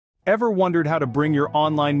Ever wondered how to bring your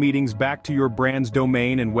online meetings back to your brand's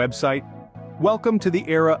domain and website? Welcome to the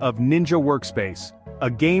era of NINJA Workspace,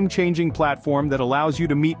 a game-changing platform that allows you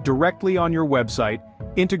to meet directly on your website,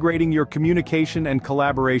 integrating your communication and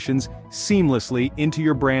collaborations seamlessly into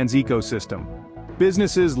your brand's ecosystem.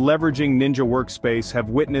 Businesses leveraging NINJA Workspace have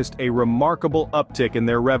witnessed a remarkable uptick in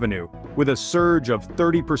their revenue, with a surge of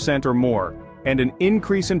 30% or more, and an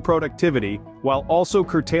increase in productivity, while also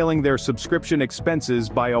curtailing their subscription expenses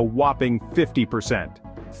by a whopping 50%.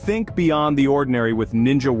 Think beyond the ordinary with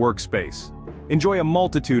NINJA Workspace. Enjoy a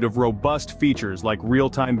multitude of robust features like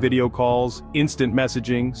real-time video calls, instant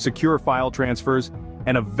messaging, secure file transfers,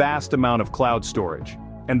 and a vast amount of cloud storage.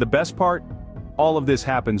 And the best part? All of this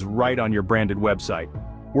happens right on your branded website.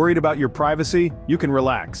 Worried about your privacy? You can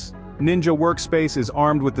relax. NINJA Workspace is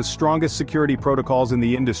armed with the strongest security protocols in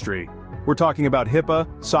the industry. We're talking about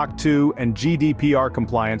HIPAA, SOC 2, and GDPR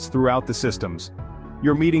compliance throughout the systems.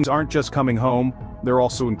 Your meetings aren't just coming home, they're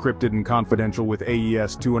also encrypted and confidential with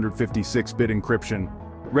AES 256-bit encryption.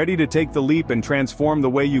 Ready to take the leap and transform the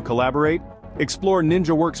way you collaborate? Explore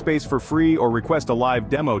NINJA Workspace for free or request a live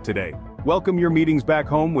demo today. Welcome your meetings back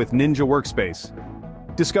home with NINJA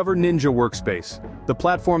Workspace. Discover NINJA Workspace, the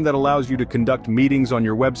platform that allows you to conduct meetings on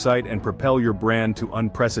your website and propel your brand to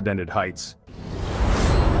unprecedented heights.